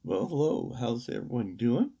Well, hello. How's everyone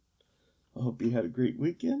doing? I hope you had a great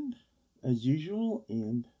weekend, as usual,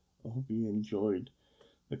 and I hope you enjoyed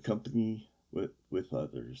the company with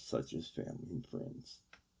others, such as family and friends.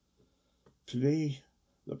 Today,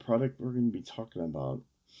 the product we're going to be talking about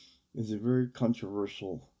is a very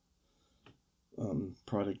controversial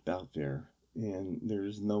product out there, and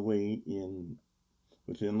there's no way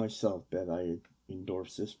within myself that I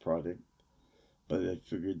endorse this product, but I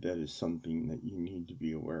figured that is something that you need to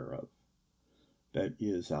be aware of that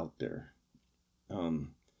is out there.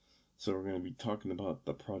 So we're going to be talking about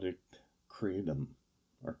the product Kratom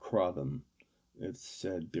or Kratom. It's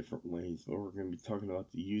said different ways, but we're going to be talking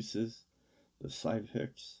about the uses, the side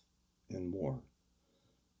effects, and more.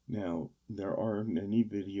 Now, there are many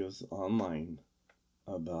videos online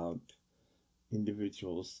about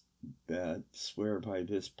individuals that swear by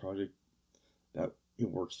this product that it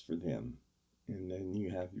works for them. And then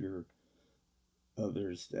you have your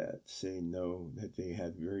others that say no, that they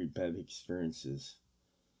had very bad experiences.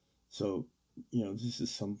 So, this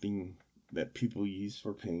is something that people use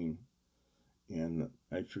for pain. And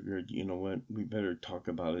I figured, you know what, we better talk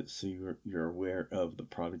about it so you're aware of the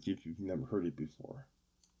product if you've never heard it before.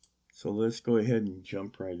 So let's go ahead and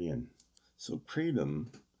jump right in. So Kratom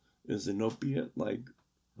is an opiate-like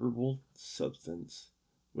herbal substance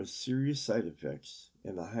with serious side effects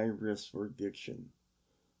and a high risk for addiction.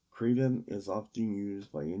 Kratom is often used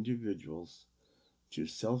by individuals to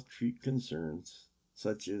self-treat concerns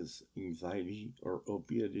such as anxiety or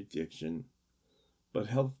opiate addiction, but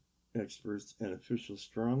health experts and officials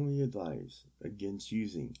strongly advise against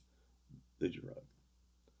using the drug.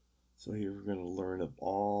 So here we're going to learn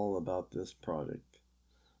all about this product.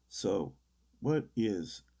 So, what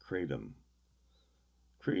is Kratom?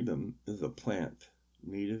 Kratom is a plant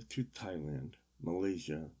native to Thailand,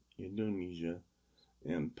 Malaysia, Indonesia,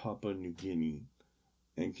 and Papua New Guinea,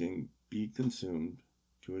 and can be consumed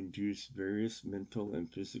to induce various mental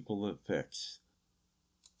and physical effects,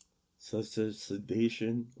 such as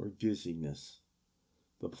sedation or dizziness.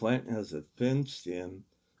 The plant has a thin stem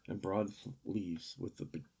and broad leaves with a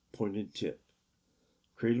pointed tip.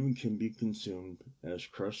 Kratom can be consumed as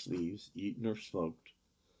crushed leaves, eaten or smoked,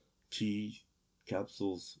 tea,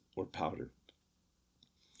 capsules, or powder.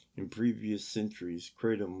 In previous centuries,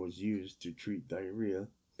 Kratom was used to treat diarrhea,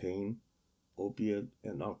 pain, opiate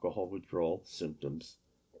and alcohol withdrawal symptoms,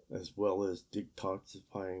 as well as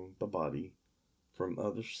detoxifying the body from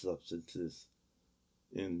other substances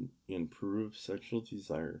and improve sexual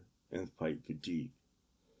desire and fight fatigue.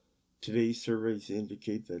 Today's surveys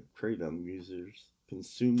indicate that Kratom users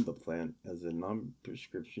consume the plant as a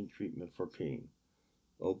non-prescription treatment for pain,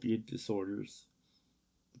 opiate disorders,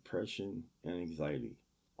 depression, and anxiety.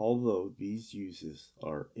 Although these uses,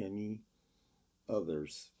 or any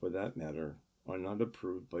others for that matter, are not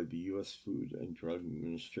approved by the U.S. Food and Drug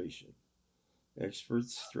Administration.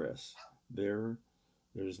 Experts stress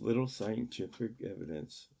there's little scientific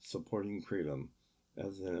evidence supporting Kratom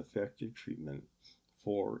as an effective treatment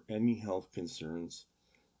for any health concerns,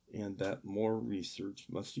 and that more research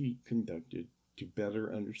must be conducted to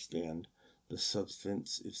better understand the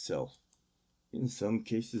substance itself. In some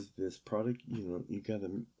cases, this product, you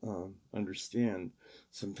gotta understand,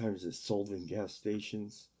 sometimes it's sold in gas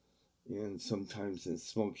stations and sometimes in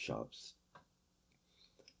smoke shops.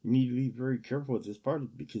 You need to be very careful with this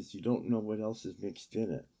product because you don't know what else is mixed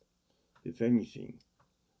in it, if anything.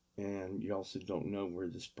 And you also don't know where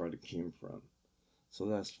this product came from. So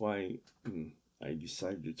that's why I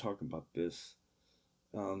decided to talk about this.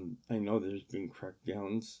 I know there's been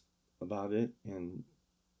crackdowns about it and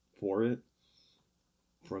for it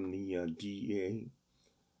from the DEA.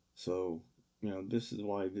 So, this is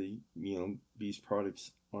why these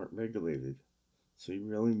products aren't regulated. So you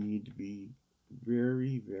really need to be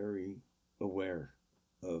very, very aware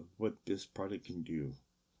of what this product can do.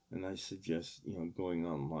 And I suggest, going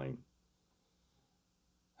online.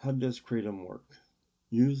 How does Kratom work?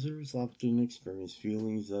 Users often experience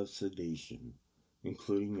feelings of sedation,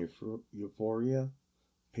 including euphoria,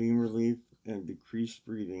 pain relief, and decreased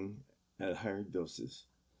breathing at higher doses,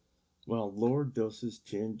 while lower doses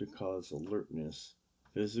tend to cause alertness,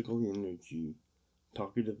 physical energy,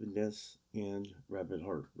 talkativeness, and rapid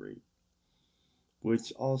heart rate,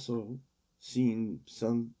 which also seen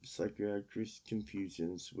some psychiatric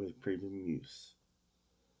confusions with Kratom use.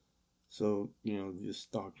 So, this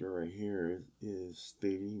doctor right here is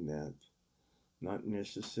stating that not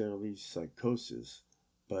necessarily psychosis,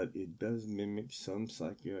 but it does mimic some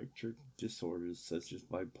psychiatric disorders such as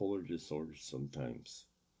bipolar disorder sometimes.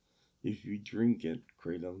 If you drink it,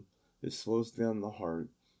 Kratom, it slows down the heart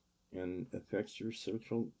and affects your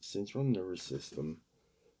central nervous system,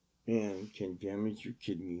 and can damage your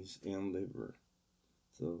kidneys and liver.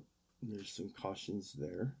 So there's some cautions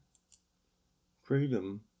there.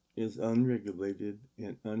 Kratom is unregulated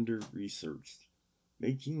and under-researched,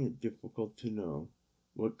 making it difficult to know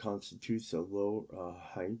what constitutes a low or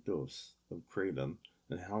high dose of kratom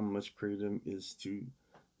and how much kratom is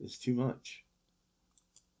too much.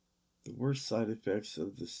 The worst side effects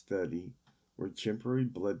of the study were temporary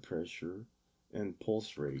blood pressure and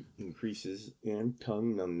pulse rate increases and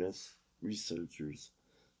tongue numbness. Researchers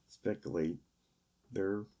speculate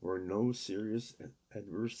there were no serious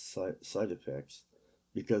adverse side effects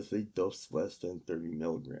because they dosed less than 30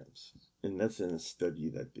 milligrams. And that's in a study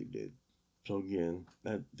that they did. So again,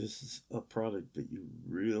 this is a product that you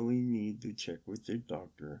really need to check with your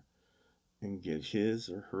doctor and get his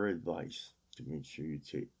or her advice to make sure you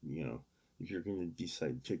take, if you're going to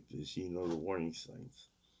decide to take this, the warning signs.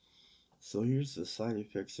 So here's the side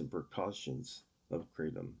effects and precautions of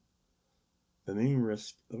kratom. The main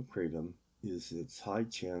risk of kratom is its high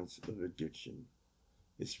chance of addiction.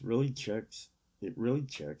 It really checks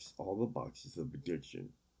all the boxes of addiction.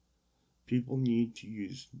 People need to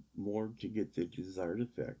use more to get the desired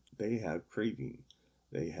effect. They have craving,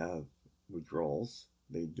 they have withdrawals,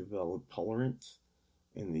 they develop tolerance,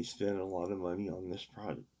 and they spend a lot of money on this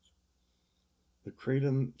product. The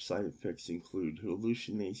kratom side effects include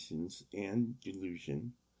hallucinations and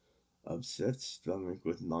delusion, upset stomach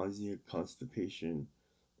with nausea, constipation,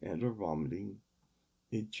 and or vomiting,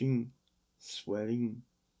 itching, sweating,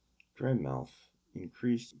 dry mouth,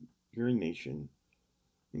 increased urination,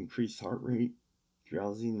 increased heart rate,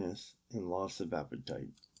 drowsiness, and loss of appetite.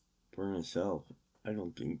 For myself, I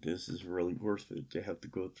don't think this is really worth it to have to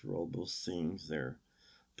go through all those things there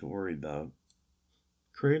to worry about.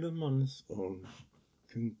 Kratom on its own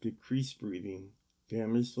can decrease breathing,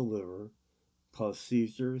 damage the liver, cause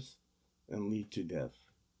seizures, and lead to death.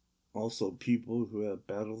 Also, people who have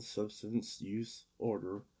battled substance use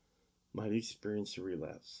disorder might experience a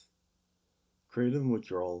relapse. Kratom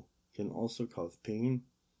withdrawal can also cause pain,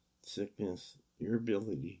 sickness,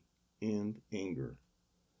 irritability, and anger.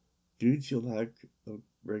 Due to lack of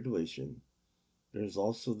regulation, there is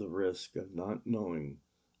also the risk of not knowing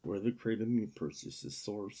where the kratom you purchase is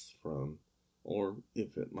sourced from or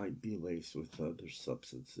if it might be laced with other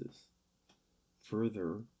substances.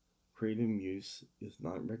 Further, kratom use is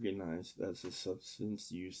not recognized as a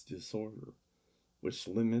substance use disorder, which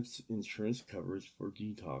limits insurance coverage for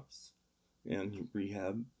detox and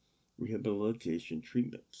rehabilitation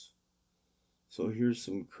treatments. So here's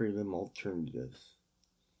some kratom alternatives.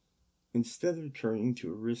 Instead of turning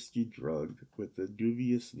to a risky drug with a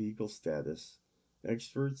dubious legal status,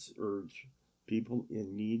 experts urge people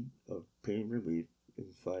in need of pain relief,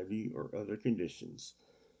 anxiety, or other conditions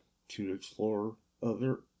to explore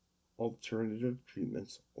other alternative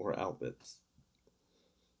treatments or outlets.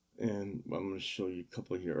 And I'm going to show you a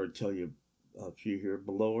couple here, or tell you a few here.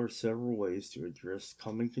 Below are several ways to address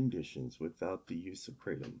common conditions without the use of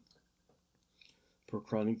kratom. For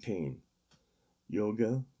chronic pain,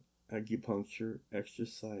 yoga, acupuncture,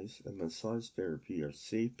 exercise, and massage therapy are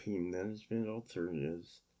safe pain management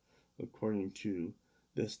alternatives according to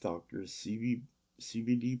this doctor's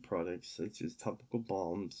CBD products such as topical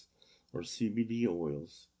balms or CBD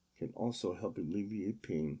oils can also help alleviate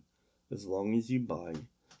pain as long as you buy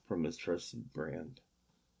from a trusted brand.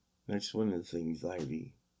 Next one is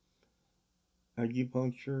anxiety.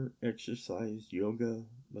 Acupuncture, exercise, yoga,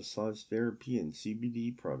 massage therapy, and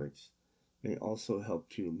CBD products may also help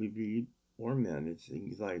to alleviate or manage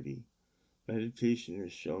anxiety. Meditation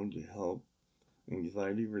is shown to help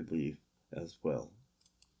anxiety relief as well.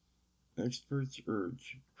 Experts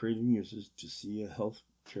urge kratom users to see a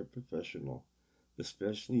healthcare professional,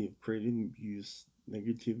 especially if kratom use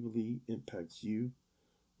negatively impacts you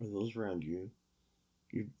or those around you.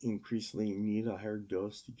 You increasingly need a higher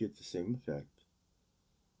dose to get the same effect.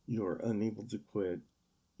 You are unable to quit,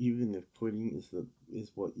 even if quitting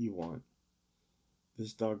is what you want.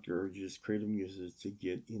 This doctor urges kratom users to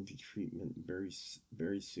get into treatment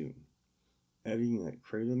very soon, adding that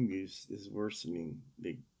kratom use is worsening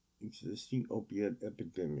the existing opiate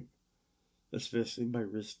epidemic, especially by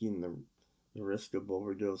risking the risk of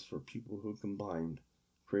overdose for people who combined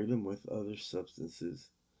kratom with other substances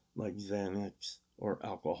like Xanax or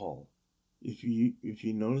alcohol. If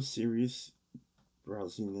you notice serious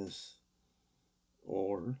drowsiness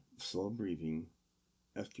or slow breathing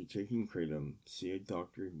after taking kratom, see a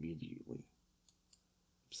doctor immediately.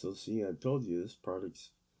 So see, I told you this product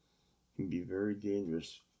can be very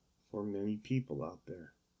dangerous for many people out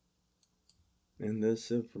there. And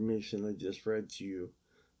this information I just read to you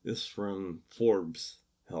is from Forbes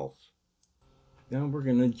Health. Now we're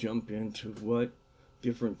going to jump into what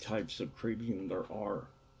different types of kratom there are.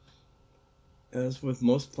 As with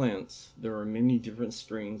most plants, there are many different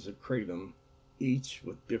strains of kratom, each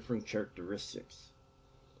with different characteristics.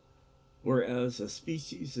 Whereas a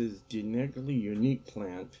species is a genetically unique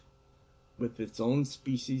plant with its own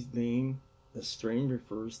species name, a strain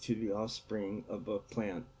refers to the offspring of a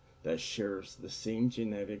plant that shares the same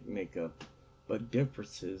genetic makeup but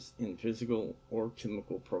differences in physical or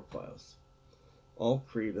chemical profiles. All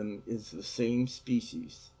kratom is the same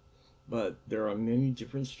species, but there are many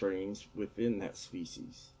different strains within that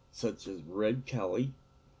species, such as red Cali,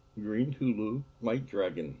 green Hulu, white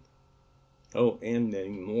dragon, and many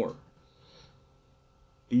more.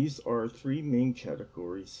 These are three main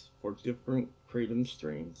categories for different kratom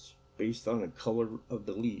strains based on the color of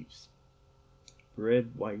the leaves: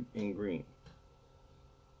 red, white, and green.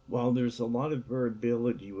 While there's a lot of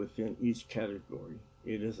variability within each category,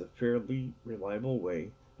 it is a fairly reliable way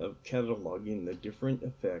of cataloging the different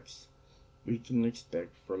effects we can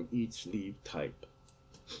expect from each leaf type.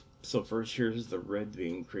 So first, here's the red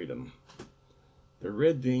vein kratom. The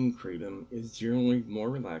red vein kratom is generally more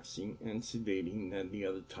relaxing and sedating than the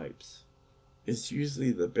other types. It's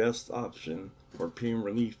usually the best option for pain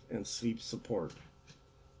relief and sleep support.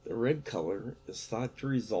 The red color is thought to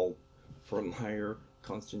result from higher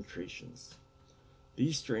concentrations.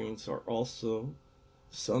 These strains are also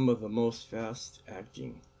some of the most fast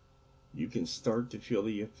acting. You can start to feel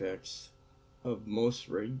the effects of most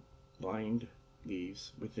red-lined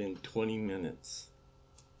leaves within 20 minutes.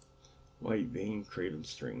 White vein kratom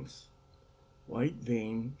strains. White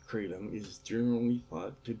vein kratom is generally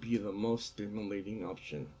thought to be the most stimulating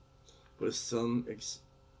option, with some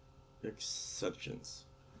exceptions.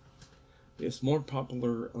 It's more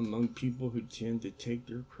popular among people who tend to take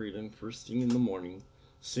their kratom first thing in the morning,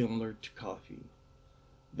 similar to coffee.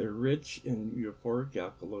 They're rich in euphoric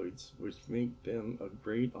alkaloids, which make them a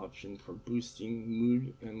great option for boosting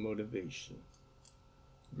mood and motivation.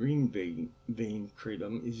 Green vein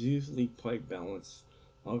kratom is usually quite balanced,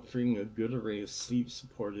 offering a good array of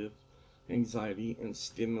sleep-supportive, anxiety, and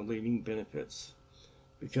stimulating benefits.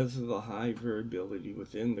 Because of the high variability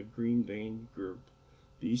within the green vein group,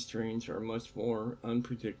 these strains are much more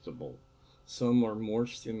unpredictable. Some are more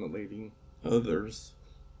stimulating, others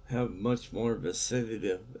have much more of a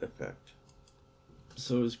sedative effect.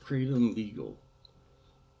 So is kratom legal?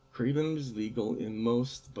 Kratom is legal in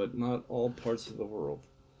most but not all parts of the world.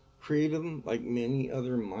 Kratom, like many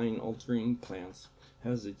other mind-altering plants,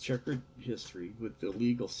 has a checkered history with the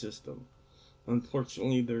legal system.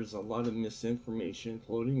 Unfortunately, there's a lot of misinformation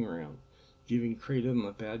floating around, giving kratom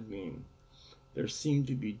a bad name. There seem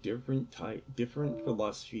to be different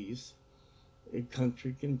philosophies a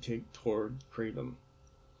country can take toward kratom.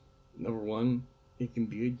 Number one, it can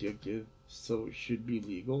be addictive, so it should be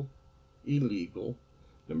illegal.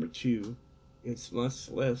 Number two, it's much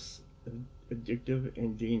less addictive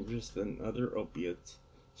and dangerous than other opiates,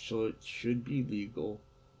 so it should be legal.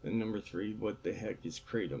 And number three, what the heck is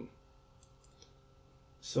kratom?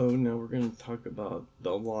 So now we're going to talk about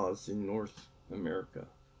the laws in North America.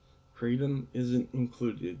 Kratom isn't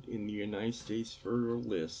included in the United States federal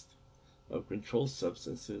list of controlled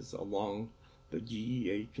substances along the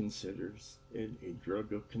DEA considers it a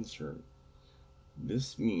drug of concern.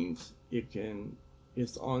 This means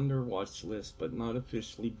it's on their watch list but not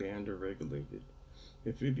officially banned or regulated.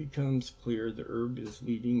 If it becomes clear the herb is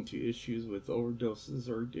leading to issues with overdoses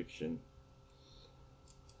or addiction,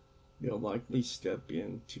 they'll likely step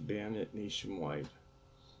in to ban it nationwide.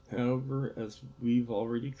 However, as we've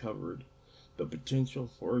already covered, the potential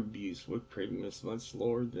for abuse with kratom is much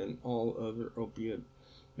lower than all other opiate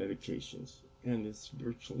medications, and it's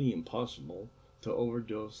virtually impossible to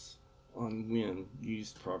overdose on when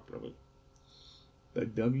used properly. The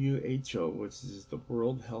WHO, which is the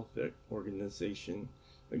World Health Organization,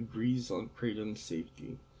 agrees on kratom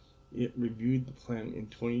safety. It reviewed the plant in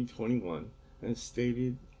 2021 and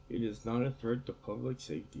stated it is not a threat to public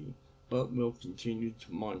safety, but will continue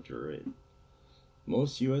to monitor it.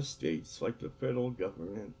 Most U.S. states, like the federal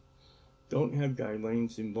government, don't have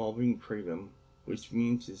guidelines involving kratom, which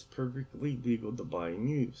means it's perfectly legal to buy and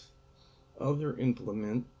use. Others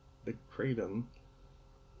implement the Kratom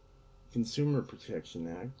Consumer Protection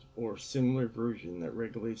Act or similar version that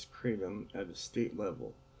regulates kratom at a state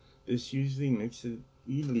level. This usually makes it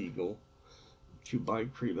illegal to buy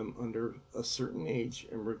kratom under a certain age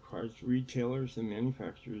and requires retailers and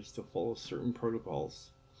manufacturers to follow certain protocols.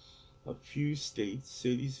 A few states,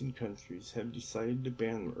 cities, and countries have decided to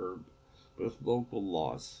ban the herb with local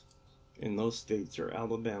laws, and those states are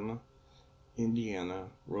Alabama, Indiana,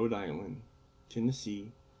 Rhode Island,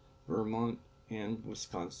 Tennessee, Vermont, and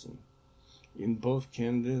Wisconsin. In both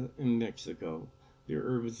Canada and Mexico, the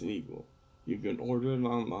herb is legal. You can order it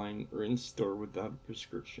online or in store without a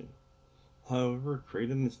prescription. However,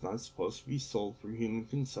 kratom is not supposed to be sold for human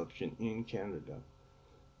consumption in Canada,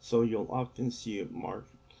 so you'll often see it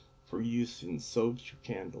marked for use in soaps or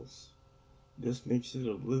candles. This makes it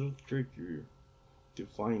a little trickier to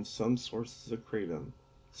find some sources of kratom,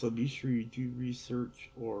 so be sure you do research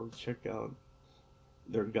or check out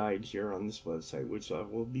their guide here on this website, which I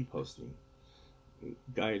will be posting.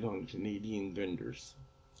 Guide on Canadian vendors.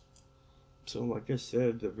 So like I said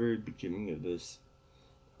at the very beginning of this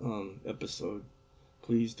episode,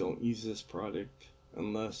 please don't use this product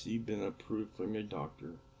unless you've been approved from your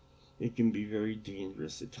doctor. It can be very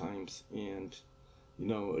dangerous at times, and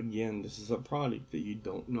again, this is a product that you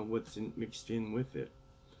don't know what's mixed in with it.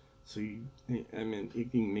 So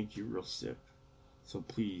it can make you real sick. So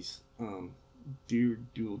please, do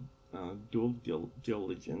your due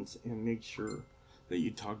diligence and make sure that you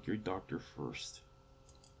talk to your doctor first.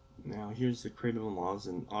 Now, here's the kratom laws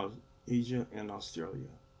in Asia and Australia.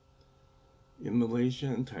 In Malaysia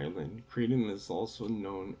and Thailand, kratom is also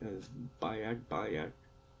known as Bayak,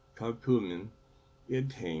 Kakumin,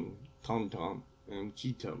 Idhang, Tom, and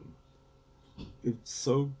Kitam. It's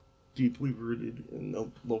so deeply rooted in the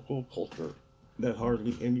local culture that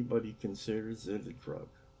hardly anybody considers it a drug.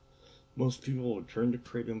 Most people will turn to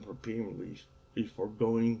kratom for pain relief before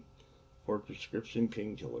going for prescription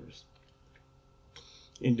painkillers.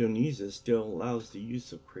 Indonesia still allows the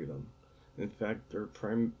use of kratom. In fact, they're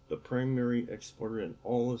the primary exporter in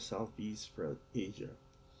all of Southeast Asia.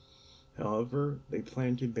 However, they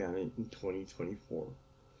plan to ban it in 2024.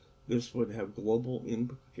 This would have global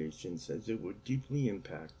implications as it would deeply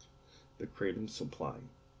impact the kratom supply.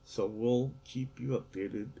 So we'll keep you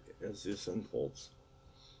updated as this unfolds.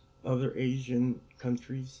 Other Asian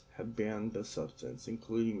countries have banned the substance,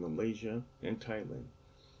 including Malaysia and Thailand,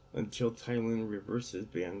 until Thailand reverses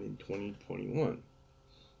ban in 2021.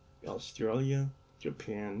 Australia,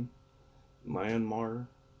 Japan, Myanmar,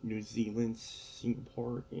 New Zealand,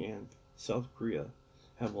 Singapore, and South Korea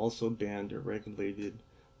have also banned or regulated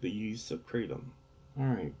the use of kratom.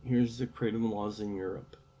 Alright, here's the kratom laws in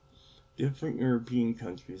Europe. Different European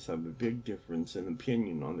countries have a big difference in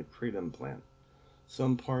opinion on the kratom plant.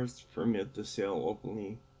 Some parts permit the sale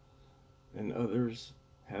openly, and others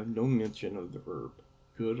have no mention of the herb,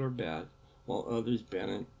 good or bad, while others ban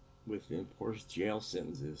it with enforced jail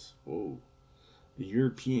sentences. Whoa. The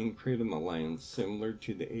European Kratom Alliance, similar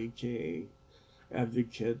to the AKA,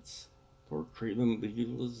 advocates for kratom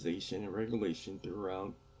legalization and regulation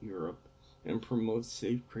throughout Europe and promotes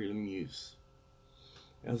safe kratom use.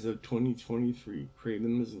 As of 2023,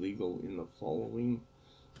 kratom is legal in the following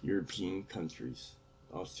European countries: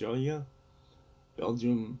 Australia,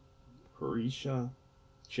 Belgium, Croatia,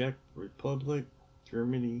 Czech Republic,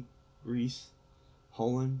 Germany, Greece,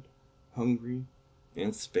 Holland, Hungary,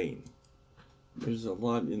 and Spain. There's a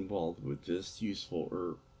lot involved with this useful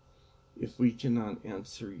herb. If we cannot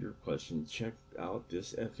answer your question, check out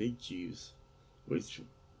this FAQs, which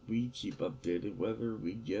we keep updated whether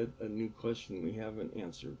we get a new question we haven't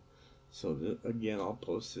answered. So that, again, I'll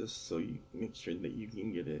post this so you make sure that you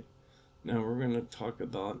can get it. Now we're going to talk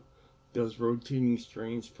about, does rotating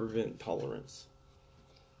strains prevent tolerance?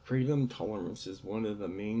 Kratom tolerance is one of the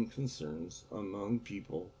main concerns among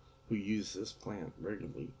people who use this plant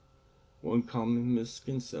regularly. One common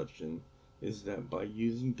misconception is that by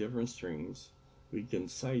using different strains, we can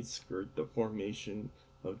side-skirt the formation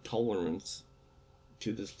of tolerance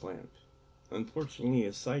to this plant. Unfortunately,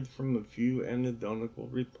 aside from a few anecdotal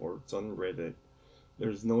reports on Reddit,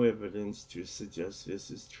 there's no evidence to suggest this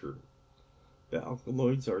is true. The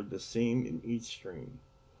alkaloids are the same in each strain.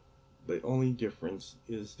 The only difference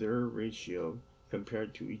is their ratio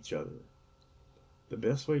compared to each other. The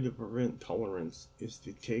best way to prevent tolerance is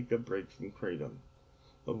to take a break from kratom.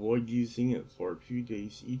 Avoid using it for a few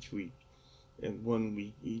days each week and 1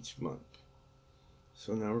 week each month.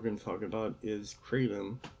 So now we're going to talk about, is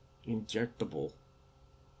kratom injectable?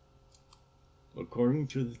 According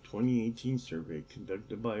to the 2018 survey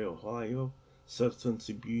conducted by Ohio Substance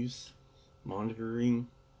Abuse Monitoring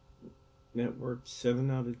Network, 7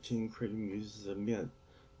 out of 10 kratom users admit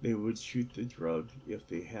they would shoot the drug if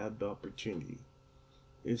they had the opportunity.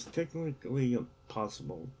 It's technically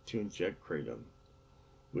possible to inject kratom,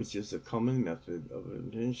 which is a common method of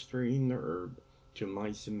administering the herb to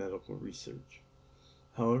mice in medical research.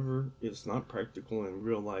 However, it's not practical in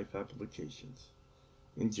real-life applications.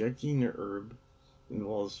 Injecting the herb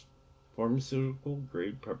involves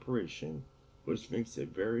pharmaceutical-grade preparation, which makes it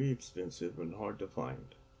very expensive and hard to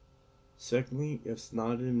find. Secondly, it's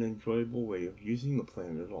not an enjoyable way of using the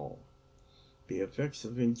plant at all. The effects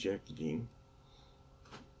of injecting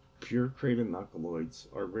pure kratom alkaloids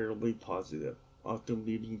are rarely positive, often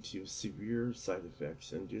leading to severe side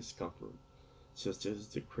effects and discomfort, such as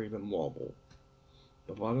the kratom wobble.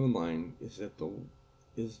 The bottom line is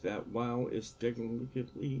that while it's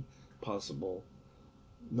technically possible,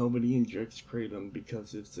 nobody injects kratom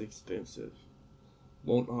because it's expensive,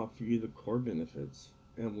 won't offer you the core benefits,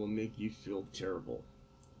 and will make you feel terrible.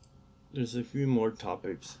 There's a few more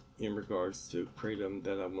topics in regards to kratom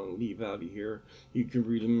that I want to leave out of here. You can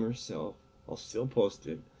read them yourself. I'll still post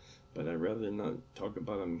it, but I'd rather not talk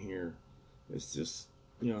about them here. It's just,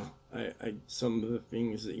 I some of the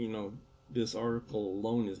things that, this article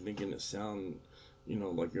alone is making it sound,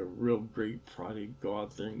 like a real great product. Go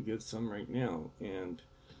out there and get some right now. And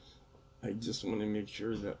I just want to make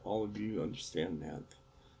sure that all of you understand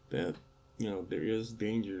that, there is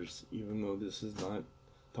dangers, even though this is not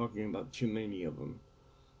talking about too many of them.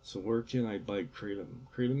 So where can I buy kratom?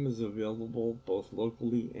 Kratom is available both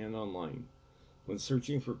locally and online. When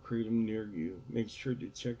searching for kratom near you, make sure to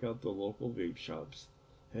check out the local vape shops,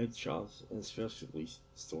 head shops, and specialty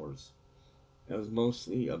stores. As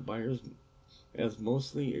mostly a buyer's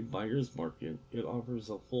market, it offers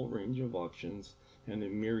a full range of options and a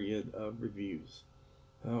myriad of reviews.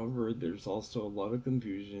 However, there's also a lot of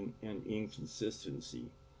confusion and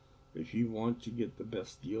inconsistency. If you want to get the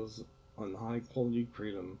best deals on high quality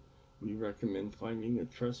kratom, we recommend finding a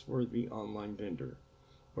trustworthy online vendor.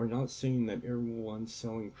 We're not saying that everyone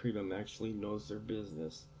selling kratom actually knows their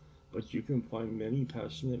business, but you can find many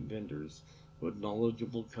passionate vendors with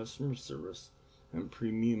knowledgeable customer service and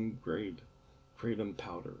premium grade kratom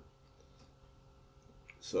powder.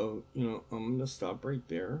 So, I'm going to stop right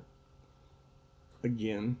there.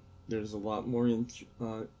 Again, there's a lot more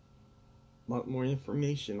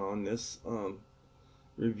information on this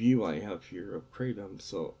review I have here of kratom.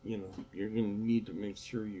 So, you're going to need to make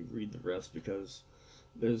sure you read the rest, because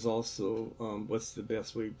there's also what's the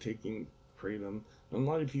best way of taking kratom. And a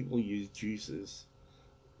lot of people use juices.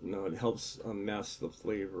 It helps mask the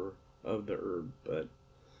flavor of the herb, but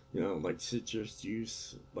like citrus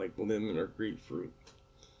juice, like lemon or grapefruit.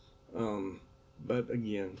 But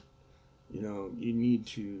again, you need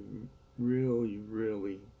to really,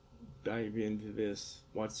 really dive into this,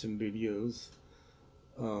 watch some videos,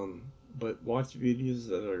 but watch videos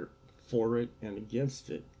that are for it and against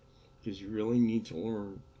it, because you really need to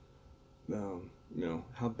learn,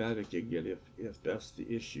 how bad it can get if that's the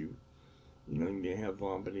issue. You may have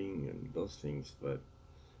vomiting and those things, but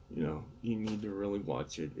you need to really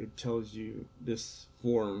watch it. It tells you this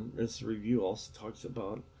review also talks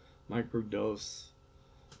about microdose,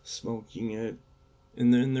 smoking it,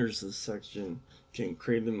 and then there's a section, can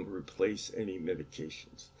kratom replace any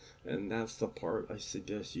medications? And that's the part I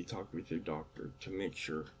suggest you talk with your doctor to make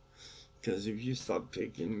sure, because if you stop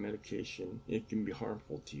taking medication, it can be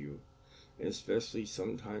harmful to you, especially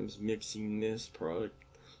sometimes mixing this product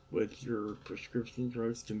with your prescription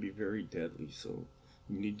drugs can be very deadly. So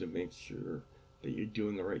you need to make sure that you're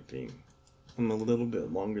doing the right thing. I'm a little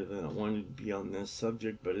bit longer than I wanted to be on this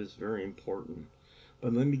subject, but it's very important.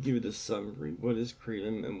 But let me give you the summary. What is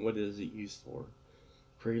kratom and what is it used for?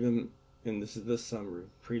 Kratom, and this is the summary.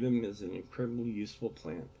 Kratom is an incredibly useful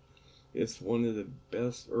plant. It's one of the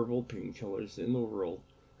best herbal painkillers in the world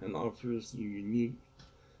and offers you unique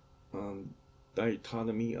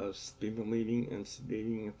dichotomy of stimulating and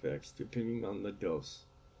sedating effects depending on the dose.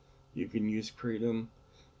 You can use kratom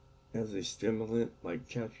as a stimulant like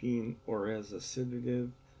caffeine, or as a sedative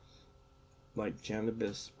like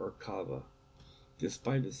cannabis or kava.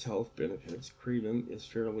 Despite its health benefits, kratom is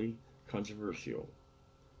fairly controversial.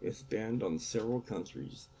 It's banned on several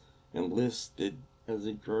countries and listed as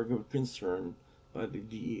a drug of concern by the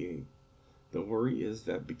DEA. The worry is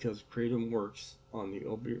that because kratom works on the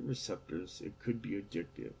opiate receptors, it could be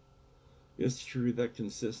addictive. It's true that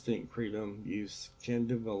consistent kratom use can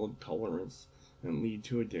develop tolerance and lead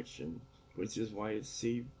to addiction, which is why it's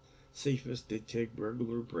safest to take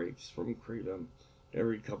regular breaks from kratom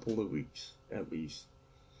every couple of weeks, at least.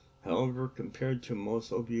 However, compared to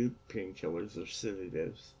most opiate painkillers or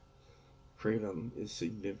sedatives, kratom is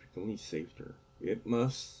significantly safer.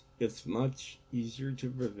 It's much easier to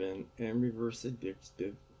prevent and reverse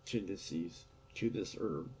addictive tendencies to this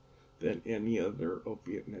herb than any other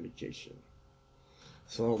opiate medication.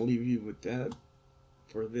 So I'll leave you with that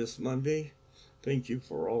for this Monday. Thank you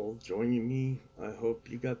for all joining me. I hope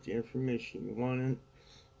you got the information you wanted.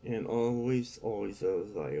 And always,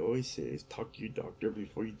 as I always say, is talk to your doctor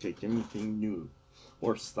before you take anything new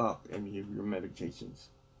or stop any of your medications.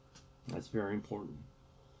 That's very important.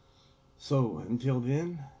 So until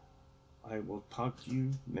then, I will talk to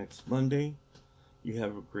you next Monday. You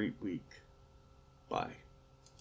have a great week. Bye.